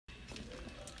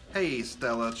Hey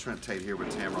Stella, Trent Tate here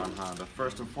with Tameron Honda.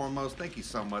 First and foremost, thank you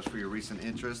so much for your recent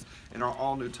interest in our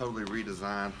all-new, totally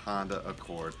redesigned Honda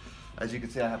Accord. As you can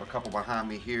see, I have a couple behind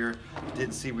me here.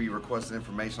 Didn't see where you requested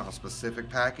information on a specific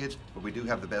package, but we do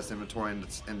have the best inventory in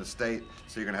the state,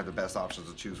 so you're going to have the best options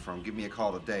to choose from. Give me a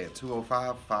call today at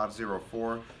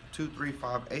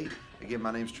 205-504-2358. Again,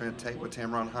 my name's Trent Tate with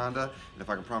Tameron Honda, and if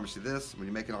I can promise you this, when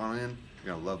you make it on in, you're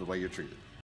going to love the way you're treated.